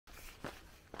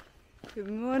Good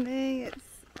morning, it's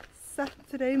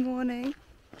Saturday morning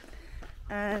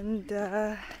and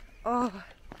it's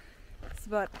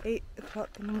about 8 o'clock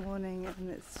in the morning and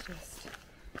it's just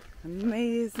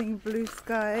amazing blue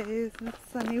skies and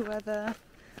sunny weather,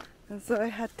 and so I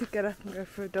had to get up and go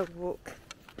for a dog walk.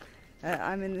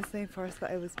 I'm in the same forest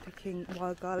that I was picking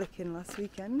wild garlic in last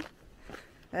weekend.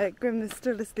 Grim is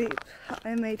still asleep.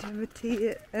 I made him a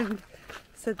tea and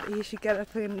said that he should get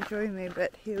up and join me,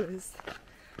 but he was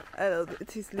a little bit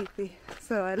too sleepy,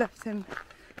 so I left him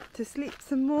to sleep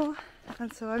some more,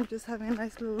 and so I'm just having a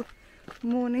nice little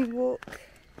morning walk,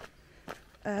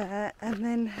 and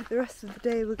then the rest of the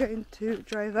day we're going to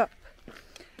drive up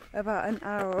about an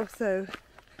hour or so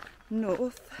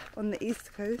north on the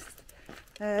east coast,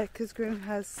 because Grim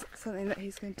has something that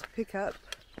he's going to pick up,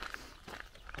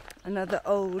 another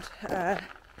old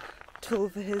tool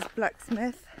for his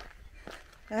blacksmith,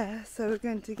 so we're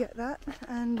going to get that,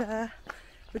 and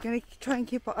we're going to try and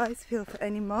keep our eyes peeled for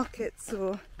any markets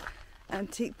or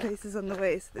antique places on the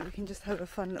way so that we can just have a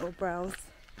fun little browse,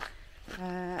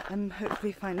 and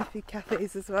hopefully find a few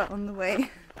cafes as well on the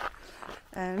way.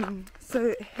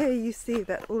 So here you see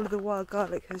that all of the wild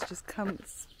garlic has just come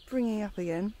springing up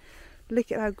again. Look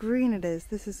at how green it is.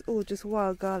 This is all just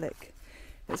wild garlic.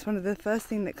 It's one of the first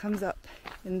things that comes up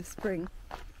in the spring.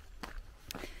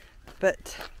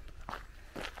 But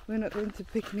we're not going to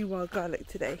pick any wild garlic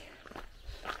today.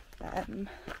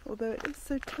 Although it is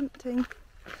so tempting.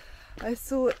 I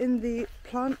saw in the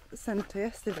plant centre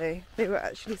yesterday they were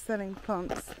actually selling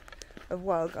plants of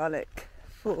wild garlic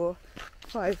for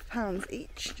 £5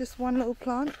 each, just one little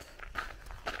plant.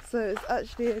 So it's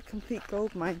actually a complete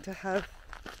goldmine to have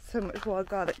so much wild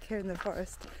garlic here in the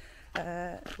forest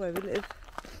where we live.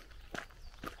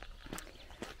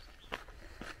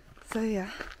 So yeah,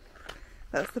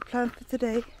 that's the plan for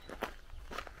today.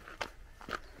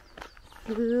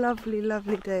 Lovely,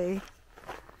 lovely day.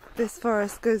 This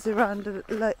forest goes around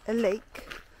a lake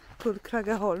called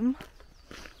Kragaholm.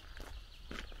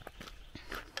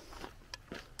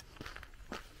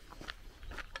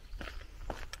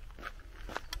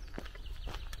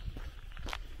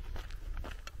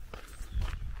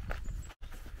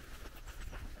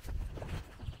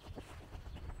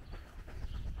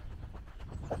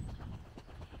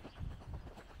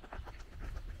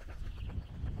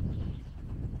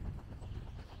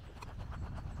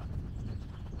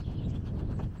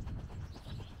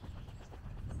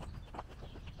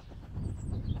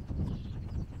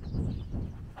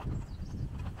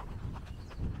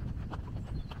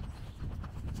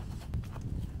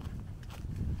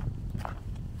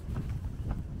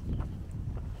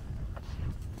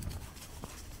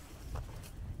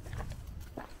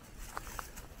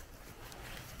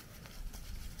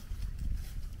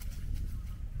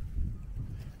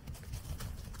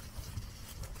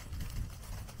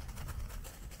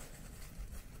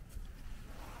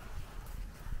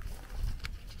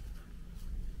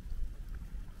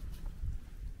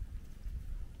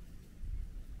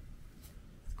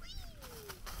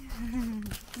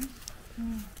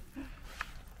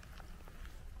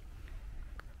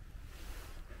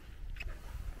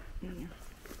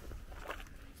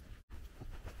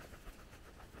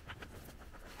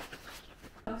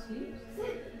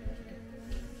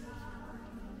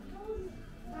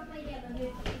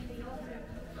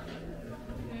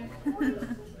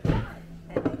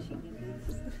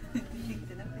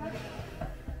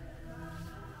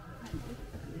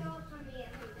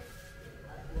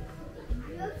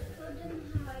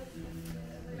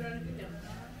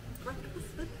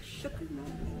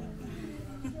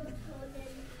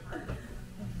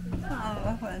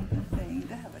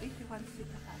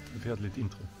 Vi hade lite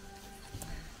intro.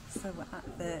 So we're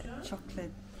at the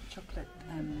chocolate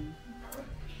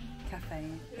cafe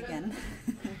again,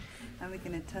 and we're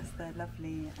going to test their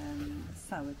lovely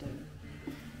sourdough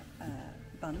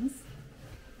buns,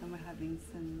 and we're having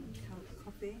some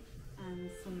coffee and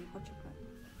some hot chocolate.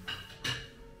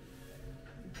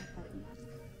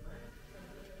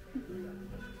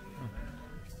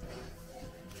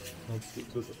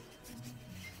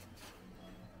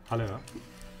 Hallå.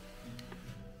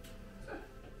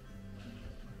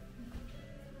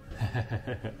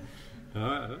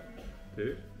 Ja, det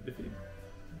är fint.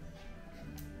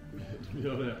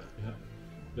 Ja, det. Ja.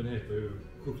 Den heter ju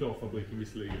chokladfabriken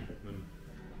visserligen, men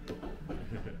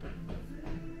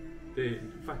det är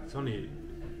faktiskt har ni.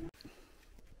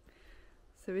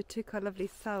 So we took our lovely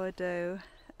sourdough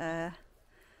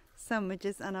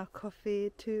sandwiches and our coffee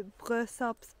to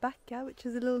Brösarps Backa, which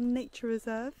is a little nature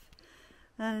reserve,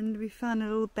 and we found a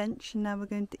little bench, and now we're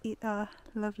going to eat our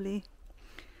lovely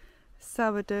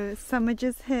sourdough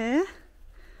sandwiches here.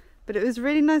 But it was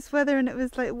really nice weather and it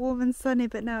was like warm and sunny,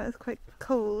 but now it's quite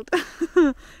cold.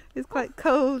 It's quite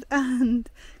cold and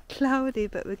cloudy,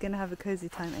 but we're going to have a cozy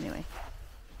time anyway.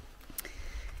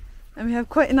 And we have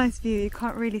quite a nice view. You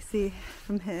can't really see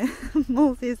from here.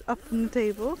 Molesy is up on the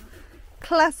table.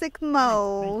 Classic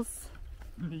moles.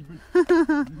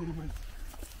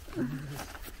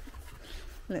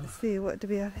 Let's see, what do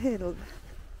we have here?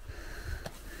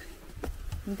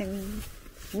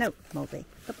 No, Molesy.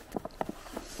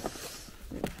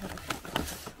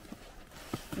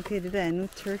 Okay, then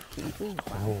turkey. Ooh,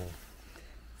 wow.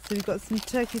 So we've got some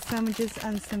turkey sandwiches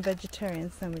and some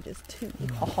vegetarian sandwiches too.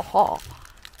 Ha ha ha.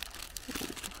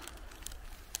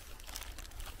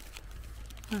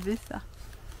 Visa.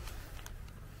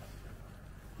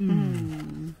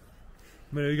 Men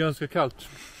det är ganska kallt.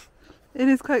 It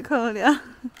is quite cold, yeah.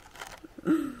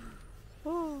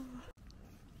 Oh.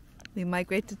 We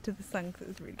migrated to the sun because it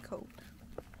was really cold.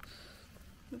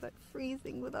 It was like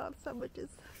freezing with our sandwiches.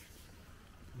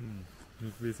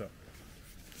 Visa.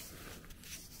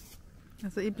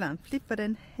 Alltså ibland flippar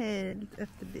den helt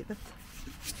efterblivet.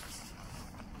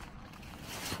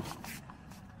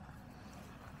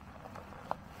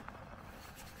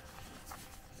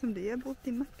 Som det gör bort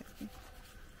i mackan.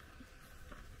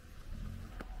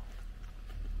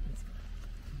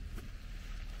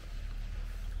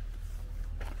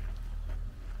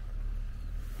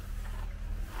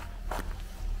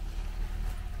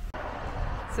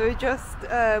 So we just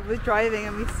were driving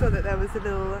and we saw that there was a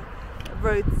little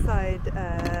roadside,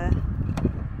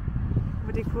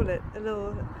 what do you call it?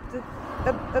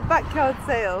 A backyard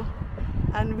sale,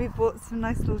 and we bought some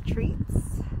nice little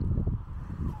treats.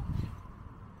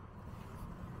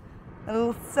 A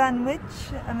little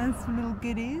sandwich and then some little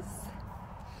goodies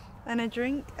and a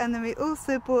drink, and then we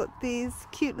also bought these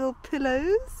cute little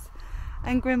pillows,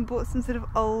 and Grim bought some sort of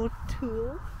old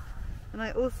tool, and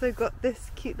I also got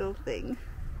this cute little thing.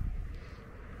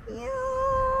 Yeah.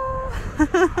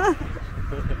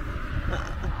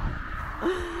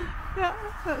 Yeah,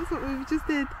 that's what we just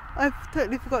did. I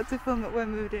totally forgot to film it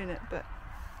when we were doing it, but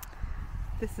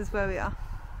this is where we are.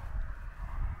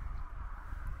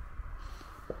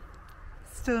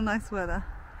 Still nice weather.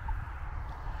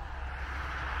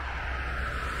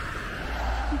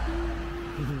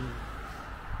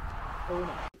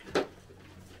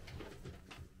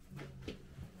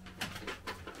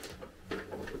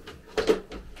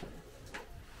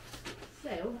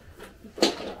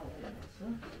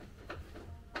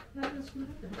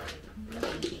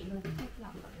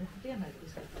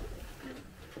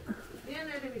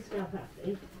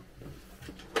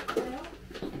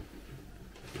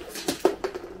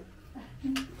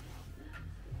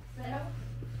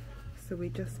 So we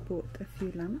just bought a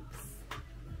few lamps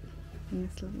in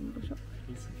this little shop.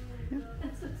 Yeah.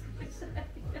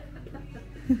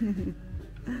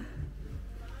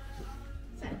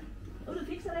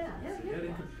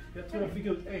 Jag tror jag fick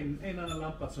ut en annan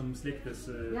lampa som släcktes.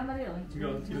 Ja, men det gör inte.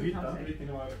 Jag skulle hitta.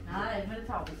 Nej, men det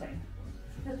tar vi sen.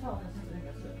 Det tar vi sen.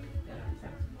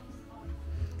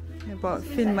 Jag bara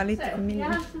filmar lite på min.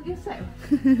 Ja, det är så.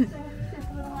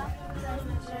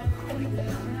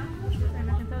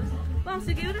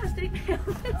 Varsågoda, stick ner.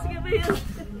 Ska vi ut.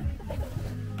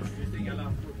 Det är inga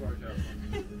lampor kvar.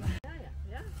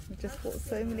 We just bought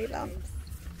so many lamps.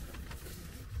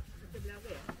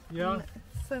 Ja.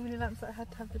 So many lamps that I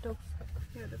had to have the dogs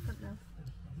here at the front now.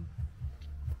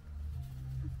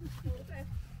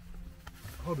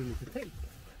 Har du lite tejp?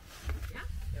 Ja.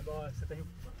 Jag bara sätta ihop.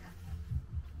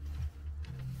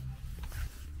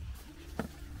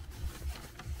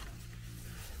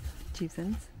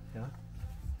 Tjusens. Ja.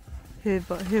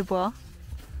 Hur bra?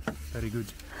 Very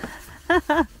good.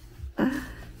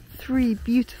 3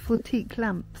 beautiful teak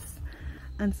lamps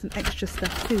and some extra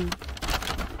stuff too,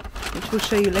 which we'll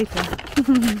show you later.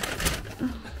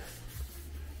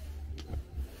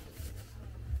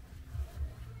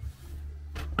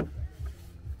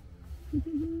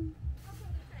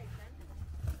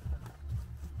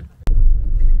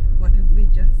 What have we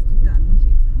just done,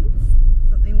 Jesus?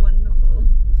 Something wonderful.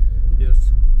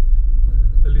 Yes,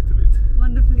 a little bit.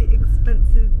 Wonderfully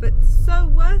expensive, but so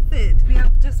worth it. We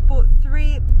have just bought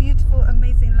 3 beautiful,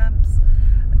 amazing lamps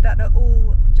that are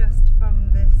all just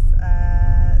from this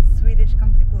Swedish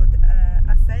company called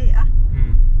Asea.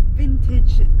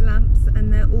 Vintage lamps,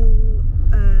 and they're all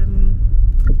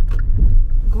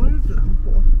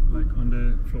golvlampor. Like on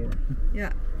the floor.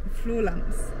 Yeah, floor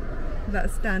lamps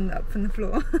that stand up from the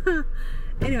floor.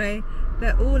 Anyway,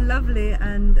 they're all lovely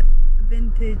and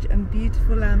vintage and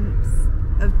beautiful lamps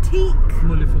of teak.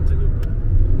 Molly får ta upp.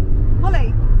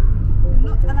 Molly, you're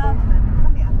not allowed to.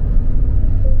 Come here.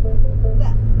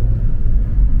 There.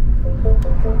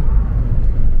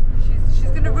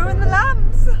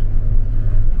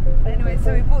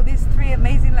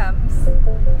 lamps,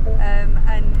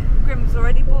 and Grimm's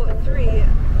already bought 3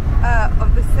 of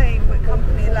the same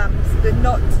company lamps, but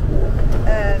not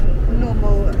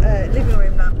normal living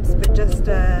room lamps, but just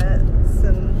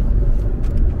some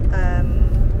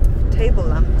table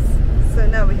lamps. So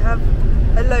now we have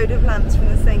a load of lamps from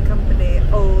the same company,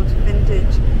 old,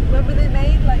 vintage. When were they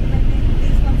made? Like maybe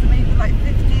these ones are made in like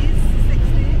 50s,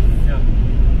 60s? Yeah.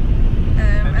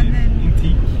 And then in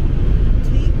teak.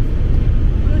 Teak?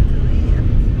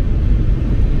 Brilliant.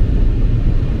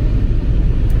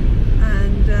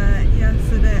 And yeah,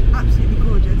 so they're absolutely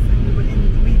gorgeous.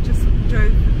 And we just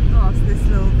drove past this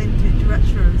little vintage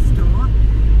retro store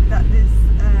that this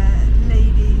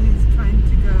lady who's trying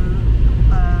to go,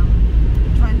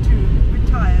 trying to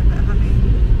retire but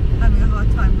having a hard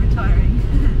time retiring.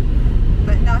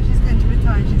 But now she's going to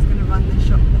retire and she's going to run the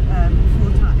shop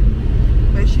full time.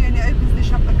 But she only opens the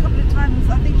shop a couple of times.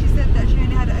 I think she said that she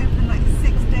only had it open like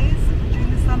 6 days during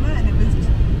the summer, and it was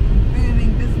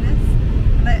booming business.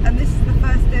 And this is the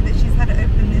first day that she's had it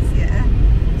open this year.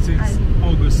 Since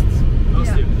August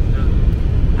last year.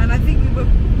 Yeah. And I think we were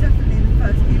definitely the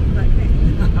first people that came.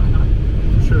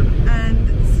 Sure. And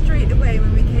straight away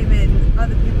when we came in,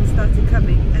 other people started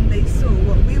coming and they saw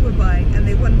what we were buying and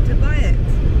they wanted to buy it.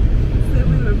 So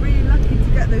we were really lucky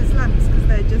to get those lamps because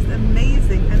they're just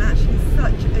amazing and actually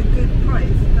such a good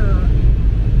price. So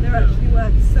they're actually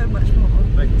worth so much more.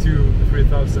 Like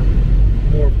 2,000-3,000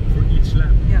 more for each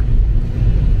lamp. Yeah.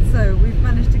 So we've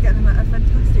managed to get them at a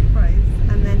fantastic price,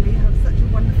 and then we have such a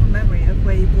wonderful memory of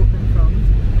where you bought them from.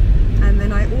 And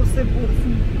then I also bought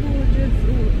some gorgeous,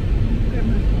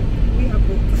 we have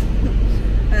bought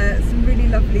some really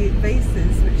lovely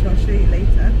vases, which I'll show you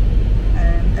later.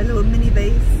 A little mini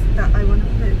vase that I want to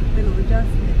put the little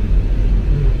jasmine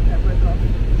that broke off,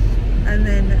 and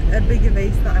then a bigger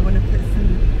vase that I want to put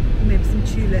maybe some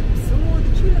tulips. Oh,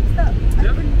 the tulips that I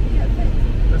couldn't forget a bit.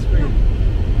 That's great.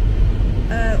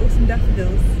 Or some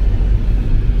daffodils.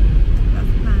 That's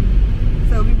the plan.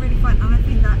 So it'll be really fun, and I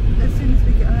think that as soon as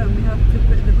we get home we have to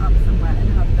put them up somewhere and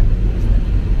have them use them,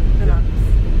 the lamps.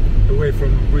 Away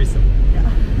from reason. Yeah.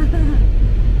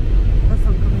 That's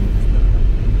not coming.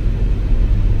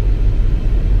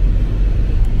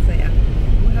 So yeah,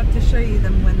 we'll have to show you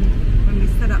them when we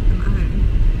set up them at home.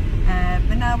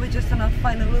 But now we're just on our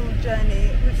final little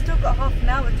journey. We've still got half an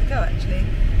hour to go actually.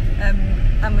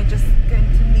 And we're just going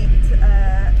to meet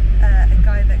a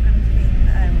guy that Grimm's been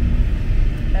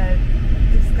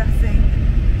discussing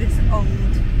this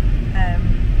old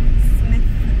smith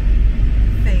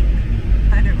thing.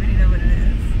 I don't really know what it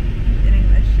is in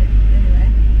English anyway.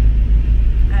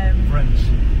 Wrench.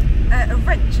 A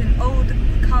wrench, an old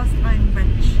cast iron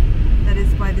wrench that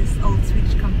is by this old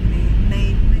Swedish company,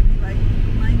 made maybe like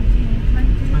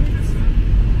 1920s.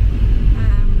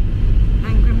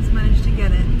 And Grimm's managed to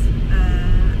get it.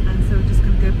 So we're just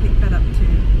going to go pick that up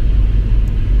too,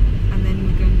 and then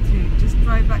we're going to just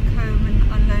drive back home and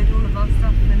unload all of our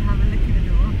stuff and have a look at it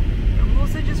all. But we're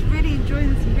also just really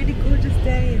enjoying this really gorgeous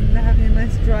day and having a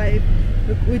nice drive.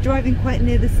 We're driving quite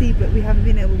near the sea, but we haven't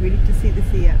been able really to see the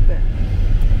sea yet, but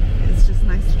it's just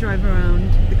nice to drive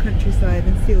around the countryside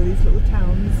and see all these little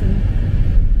towns and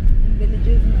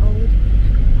villages and old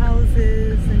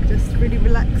houses, and just really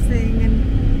relaxing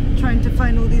and trying to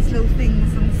find all these little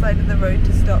things on the side of the road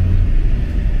to stop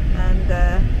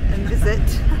and visit.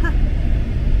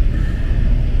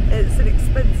 It's an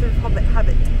expensive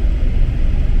habit,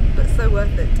 but so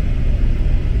worth it.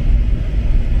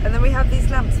 And then we have these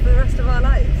lamps for the rest of our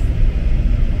lives.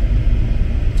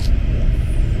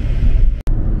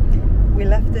 We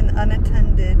left an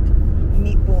unattended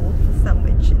meatball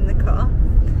sandwich in the car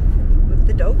with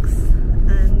the dogs,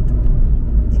 and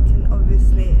you can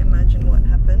obviously imagine what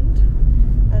happened.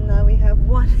 And now we have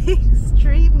one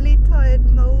extremely tired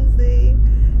Molesy.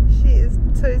 She is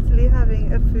totally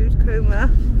having a food coma,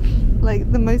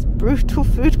 like the most brutal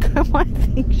food coma. I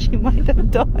think she might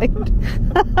have died.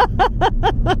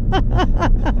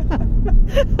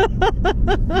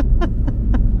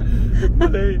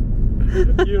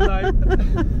 You like?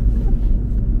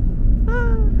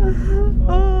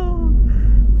 Oh,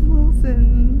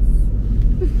 Molsons.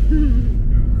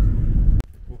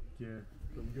 Och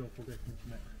de går på rätt mycket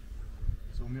mer.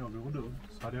 Så om jag vore du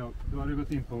så hade jag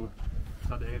gått in på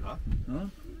Tradera.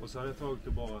 Och så hade jag tagit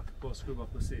och bara skruva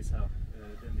precis här,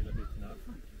 den lilla biten här.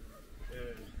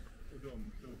 Och de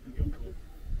går på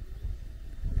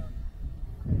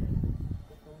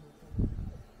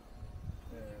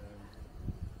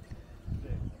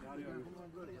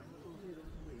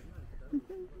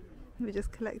We're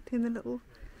just collecting the little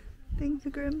thing for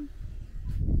Grimm.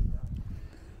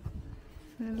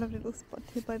 A lovely little spot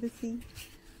here by the sea.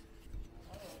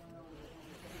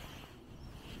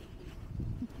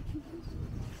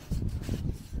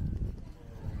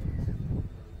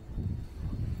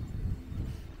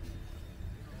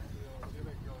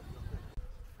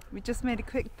 We just made a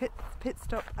quick pit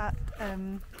stop at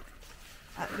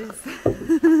this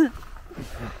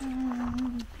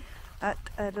at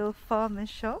a little farmer's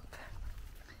shop,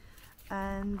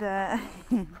 and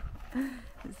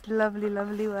it's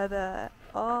lovely weather.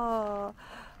 Oh,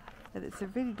 and it's a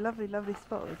really lovely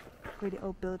spot with really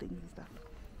old buildings and stuff.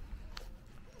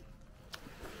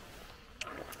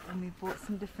 And we bought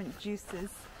some different juices,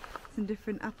 some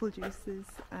different apple juices,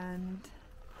 and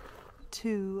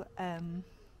 2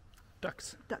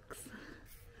 ducks.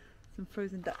 Some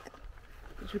frozen duck,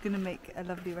 which we're going to make a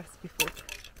lovely recipe for.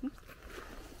 Oops.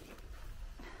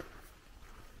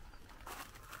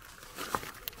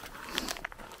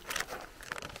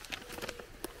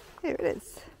 Here it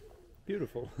is.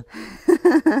 Beautiful.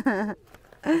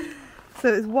 So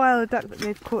it's wild duck that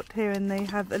they've caught here, and they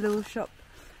have a little shop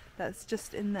that's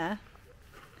just in there,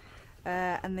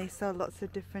 and they sell lots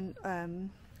of different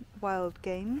wild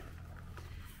game.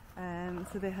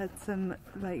 So they had some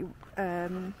like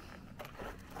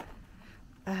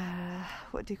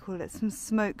what do you call it? Some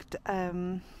smoked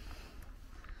oh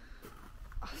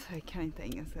sorry, can't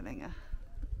think of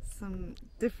some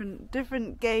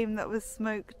different game that was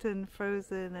smoked and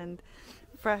frozen and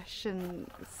fresh,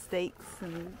 and steaks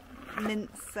and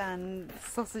mince and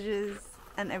sausages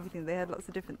and everything. They had lots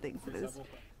of different things. It was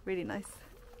really nice,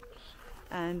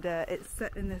 and it's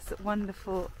set in this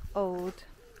wonderful old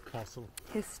castle,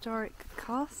 historic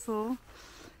castle.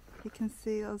 You can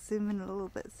see, I'll zoom in a little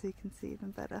bit so you can see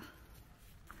even better.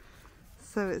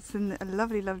 So it's in a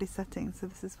lovely setting. So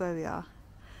this is where we are,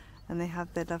 and they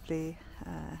have their lovely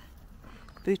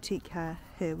boutique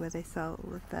here where they sell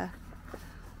all of their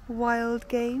wild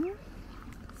game.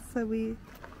 So we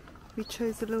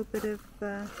chose a little bit of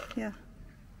yeah,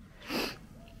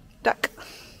 duck.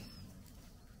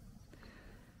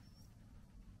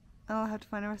 I'll have to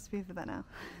find a recipe for that now.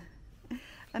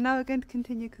 And now we're going to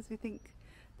continue because we think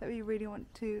that we really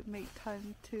want to make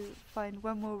time to find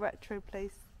one more retro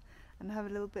place and have a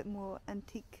little bit more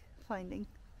antique finding.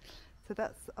 So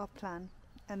that's our plan,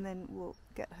 and then we'll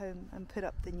get home and put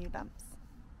up the new lamps.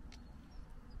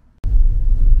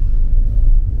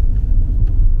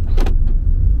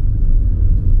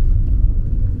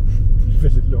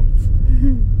 Väldigt långt.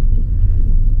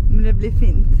 Men det blir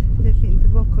fint. Det är fint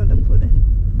att bara kolla på det.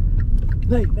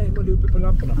 Nej, man är uppe på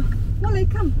lamporna. Molly,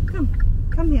 come here.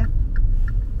 Come here.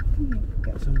 Go.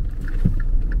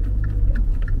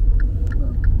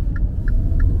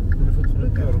 Men du får inte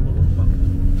följa på dem och rumpan.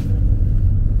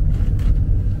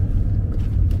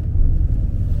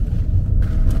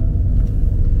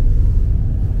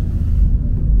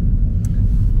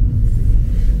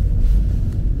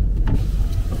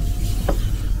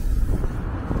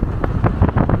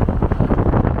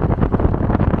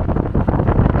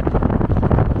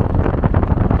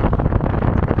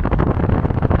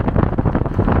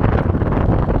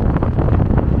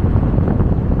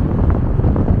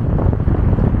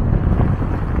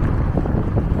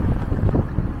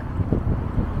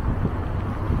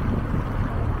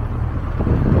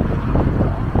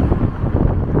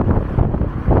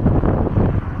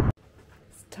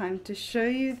 Time to show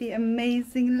you the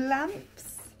amazing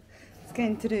lamps. Jag ska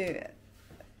inte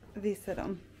visa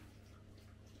dem,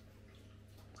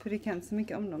 för du kan så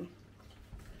mycket om dem.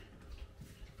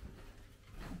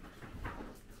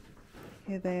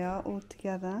 Here they are all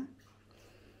together.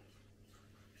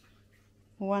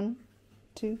 1,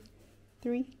 2,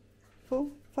 3, 4,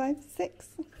 5,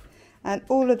 6. And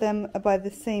all of them are by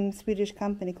the same Swedish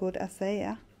company called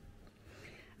ASEA.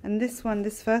 And this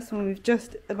first one, we've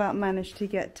just about managed to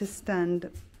get to stand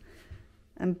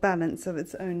and balance of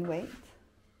its own weight.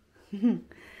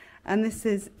 And this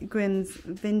is Grin's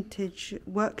vintage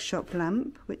workshop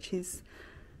lamp, which he's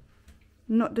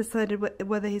not decided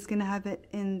whether he's going to have it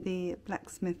in the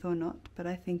blacksmith or not, but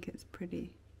I think it's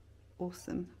pretty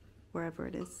awesome wherever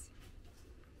it is.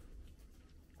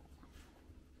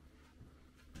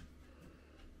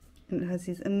 And it has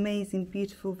these amazing,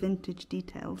 beautiful vintage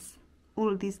details. All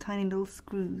of these tiny little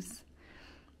screws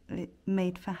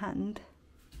made for hand,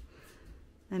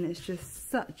 and it's just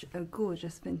such a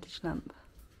gorgeous vintage lamp.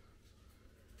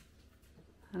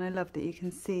 And I love that you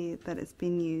can see that it's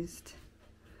been used,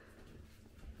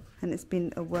 and it's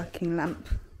been a working lamp.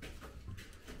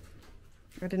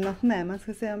 Är det något mer man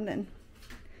ska säga om den?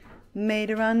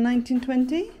 Made around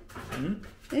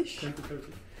 1920-ish.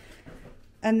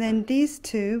 And then these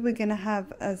two we're going to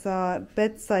have as our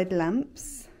bedside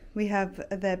lamps. We have,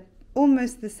 they're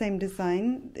almost the same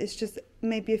design. It's just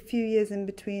maybe a few years in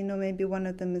between, or maybe one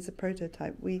of them is a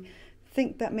prototype. We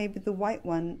think that maybe the white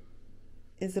one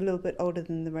is a little bit older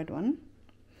than the red one.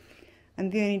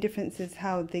 And the only difference is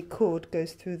how the cord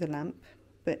goes through the lamp.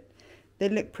 But they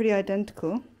look pretty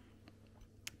identical,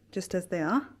 just as they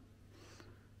are.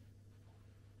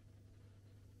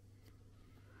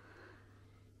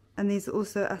 And these are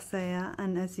also Asaya,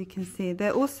 and as you can see,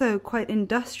 they're also quite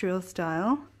industrial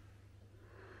style.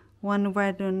 One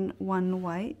red and one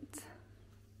white.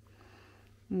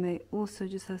 And they also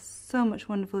just have so much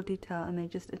wonderful detail, and they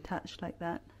just attach like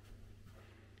that.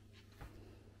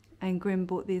 And Grim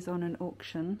bought these on an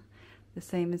auction, the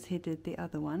same as he did the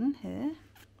other one here.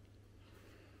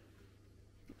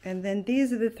 And then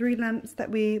these are the 3 lamps that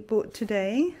we bought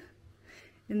today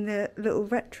in the little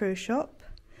retro shop,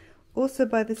 also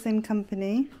by the same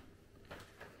company.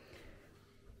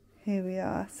 Here we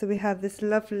are. So we have this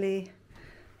lovely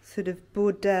sort of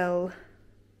Bordel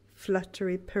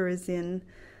fluttery Parisian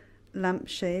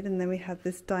lampshade, and then we have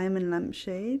this diamond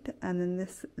lampshade, and then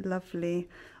this lovely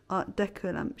Art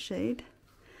Deco lampshade,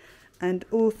 and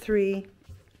all 3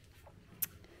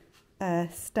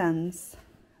 stands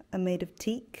are made of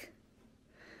teak,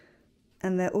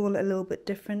 and they're all a little bit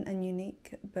different and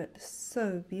unique, but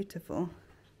so beautiful.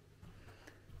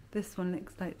 This one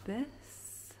looks like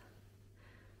this,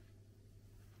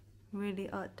 really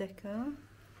Art Deco,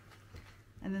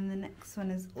 and then the next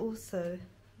one is also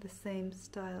the same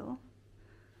style,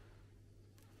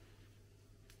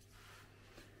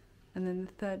 and then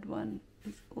the third one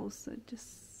is also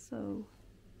just so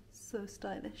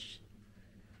stylish.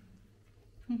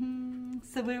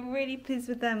 So we're really pleased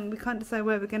with them. We can't decide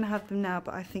where we're going to have them now,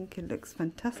 but I think it looks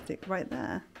fantastic right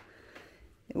there.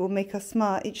 It will make us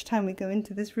smart each time we go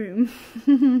into this room.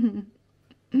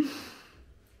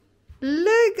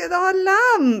 Look at our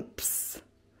lamps!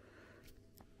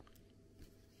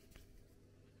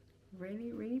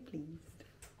 Really, really pleased.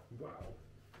 Wow.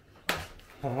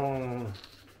 Oh.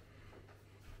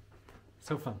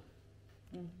 So fun.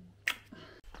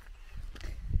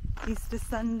 Easter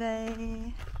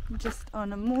Sunday, just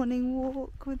on a morning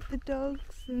walk with the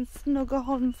dogs in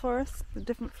Snoggerholm Forest, a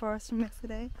different forest from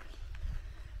yesterday.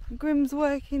 Grim's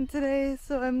working today,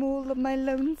 so I'm all on my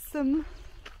lonesome.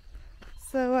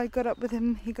 So I got up with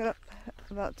him. He got up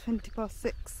about 20 past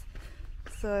 6,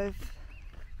 so I've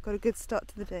got a good start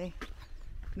to the day.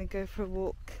 I'm gonna go for a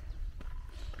walk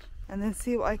and then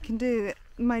see what I can do.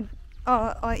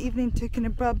 Our evening took an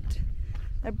abrupt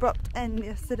end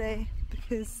yesterday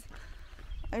because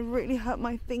I really hurt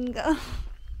my finger.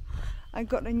 I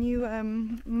got a new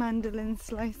mandolin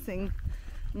slicing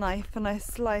knife, and I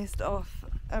sliced off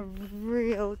a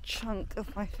real chunk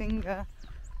of my finger,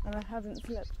 and I haven't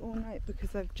slept all night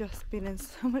because I've just been in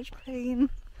so much pain.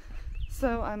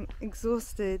 So I'm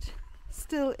exhausted,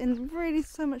 still in really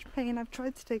so much pain. I've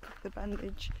tried to take off the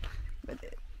bandage, but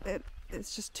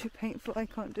it's just too painful. I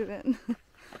can't do it.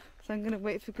 So I'm going to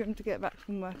wait for Grim to get back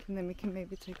from work, and then we can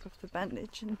maybe take off the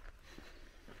bandage and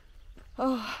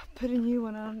put a new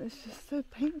one on. It's just so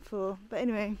painful. But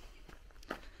anyway,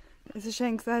 it's a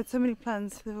shame because I had so many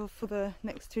plans for the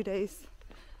next 2 days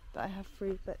that I have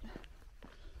free, but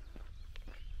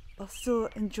I'll still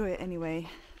enjoy it anyway.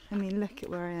 I mean, look at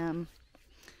where I am.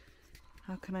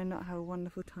 How can I not have a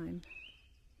wonderful time?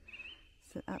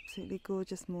 It's an absolutely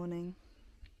gorgeous morning.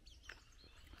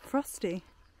 Frosty.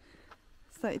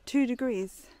 It's like 2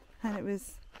 degrees, and it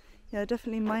was, yeah,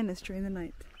 definitely minus during the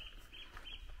night.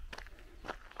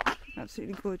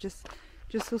 Absolutely gorgeous.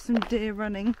 Just saw some deer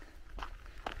running.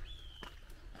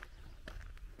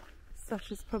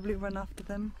 Sasha's probably run after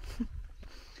them.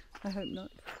 I hope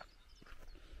not.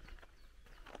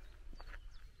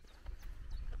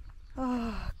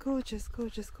 Ah, oh, gorgeous,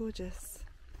 gorgeous, gorgeous.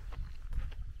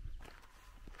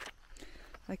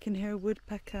 I can hear a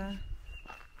woodpecker.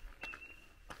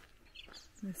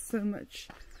 There's so much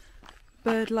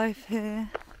bird life here.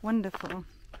 Wonderful.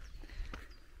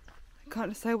 I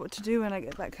can't decide what to do when I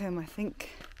get back home. I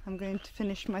think I'm going to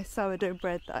finish my sourdough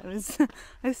bread that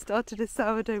I started a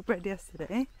sourdough bread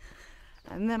yesterday,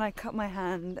 and then I cut my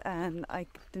hand and I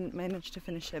didn't manage to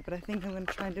finish it, but I think I'm going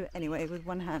to try and do it anyway with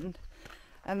one hand.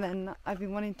 And then I've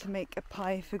been wanting to make a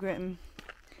pie for Grim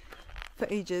for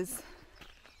ages,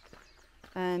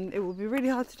 and it will be really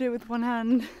hard to do it with one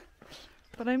hand,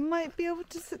 but I might be able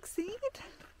to succeed.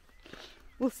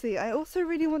 We'll see. I also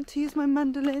really want to use my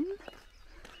mandolin,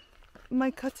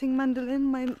 my cutting mandolin,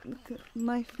 my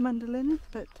knife mandolin,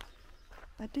 but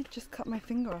I did just cut my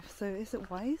finger off, so is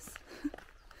it wise?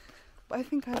 But I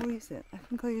think I will use it. I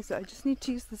think I'll use it. I just need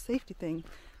to use the safety thing.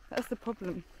 That's the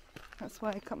problem. That's why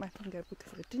I cut my finger,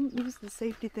 because I didn't use the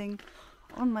safety thing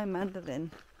on my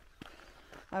mandolin.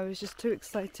 I was just too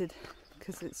excited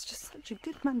because it's just such a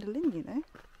good mandolin, you know.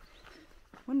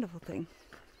 Wonderful thing.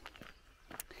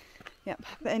 Yep,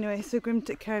 but anyway, so Grim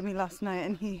took care of me last night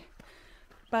and he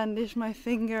bandaged my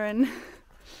finger and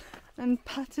and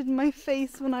patted my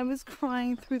face when I was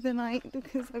crying through the night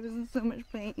because I was in so much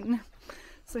pain.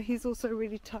 So he's also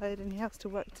really tired and he has to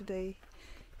work today.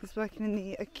 He's working in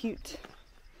the acute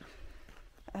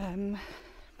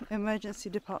emergency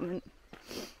department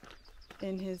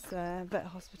in his vet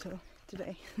hospital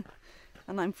today.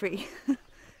 And I'm free,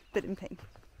 but in pain.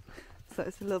 So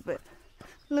it's a little bit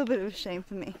of a shame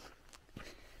for me.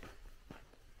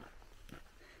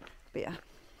 But yeah,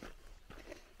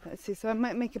 let's see. So I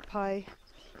might make a pie.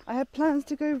 I had plans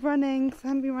to go running because I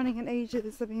haven't been running in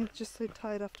ages. I've been just so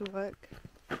tired after work.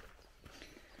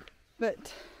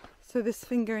 But so this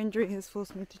finger injury has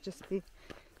forced me to just be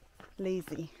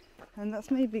lazy, and that's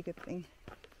maybe a good thing.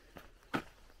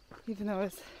 Even though I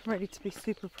was ready to be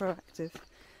super proactive.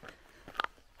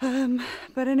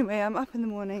 But anyway, I'm up in the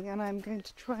morning and I'm going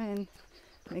to try and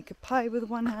make a pie with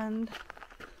one hand,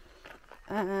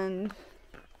 and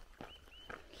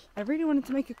I really wanted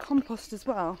to make a compost as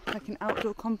well, like an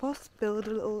outdoor compost, build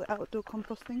a little outdoor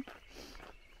compost thing.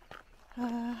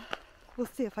 We'll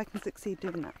see if I can succeed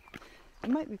doing that. It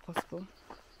might be possible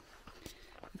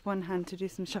with one hand to do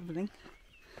some shoveling.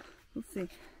 We'll see.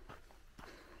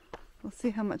 We'll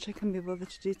see how much I can be bothered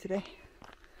to do today.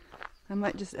 I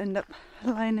might just end up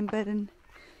lying in bed and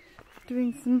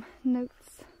doing some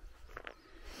notes.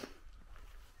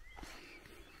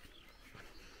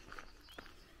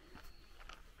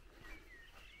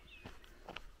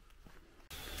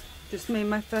 Just made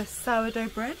my first sourdough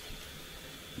bread.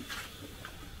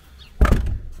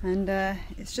 And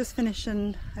it's just finished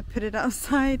and I put it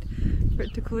outside for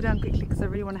it to cool down quickly because I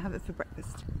really want to have it for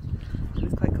breakfast. And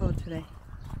it's quite cold today.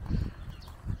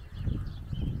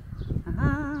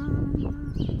 I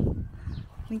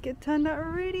think it turned out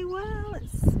really well.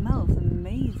 It smells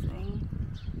amazing.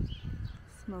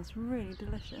 It smells really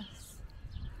delicious.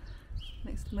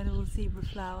 Next to my little zebra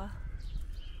flower.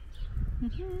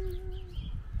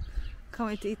 Can't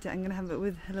wait to eat it. I'm going to have it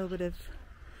with a little bit of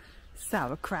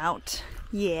sauerkraut.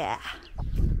 Yeah!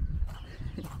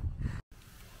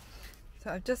 So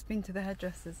I've just been to the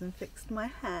hairdressers and fixed my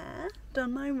hair,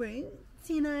 done my roots,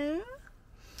 you know.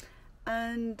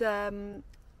 And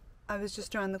I was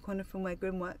just around the corner from where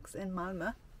Grim works in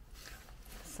Malmö.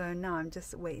 So now I'm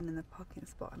just waiting in the parking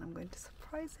spot and I'm going to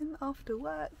surprise him after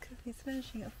work. He's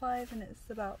finishing at 5 and it's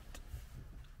about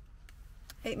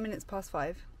 8 minutes past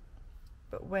 5.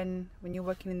 But when you're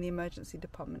working in the emergency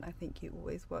department, I think you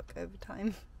always work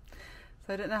overtime.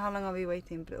 So I don't know how long I'll be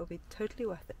waiting, but it'll be totally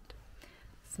worth it.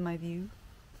 This is my view.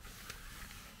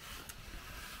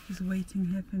 Just waiting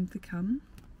here for him to come.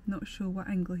 Not sure what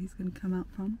angle he's going to come out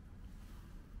from.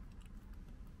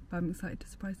 But I'm excited to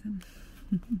surprise him.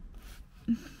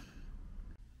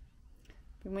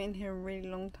 Been waiting here a really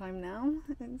long time now.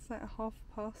 It's like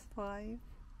 5:30.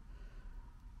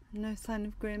 No sign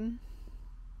of Grim.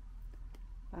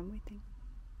 I'm waiting.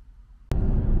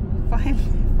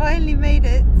 Finally made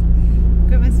it.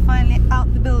 Grim is finally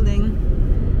out the building,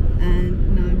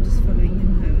 and now I'm just following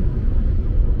him home.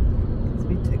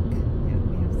 Because we have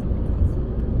separate cars.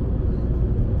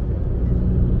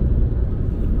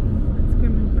 That's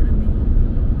Grim in front of me,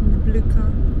 in the blue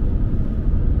car.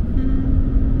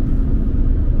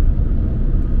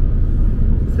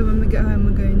 So when we get home,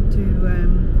 we're going to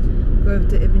go over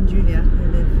to Ibn Julia,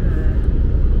 who live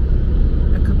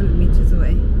a couple of meters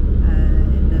away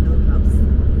in their little house.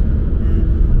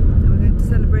 And we're going to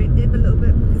celebrate Ib a little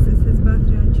bit because it's his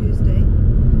birthday on Tuesday.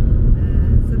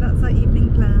 So that's our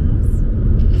evening plans.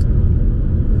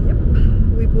 Yep.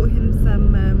 We bought him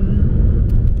some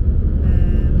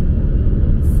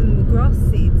grass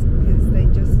seeds because they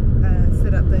just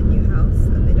set up their new house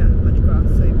and they don't have much grass,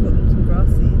 so we bought them some grass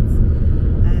seeds.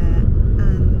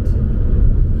 And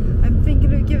I'm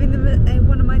thinking of giving them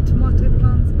one of my tomato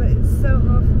plants, but it's so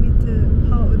hard for me to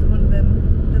part with one of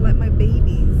them. They're like my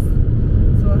babies,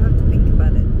 so I'll have to think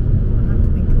about it.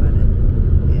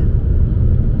 But yeah,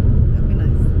 that'll be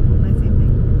nice. Nice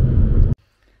evening.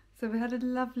 So we had a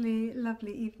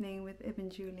lovely evening with Ibn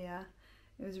Julia.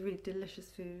 It was really delicious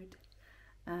food,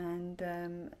 and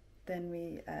then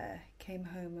we came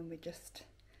home and we're just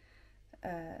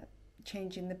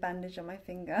changing the bandage on my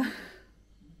finger.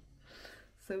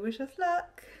 So wish us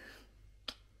luck.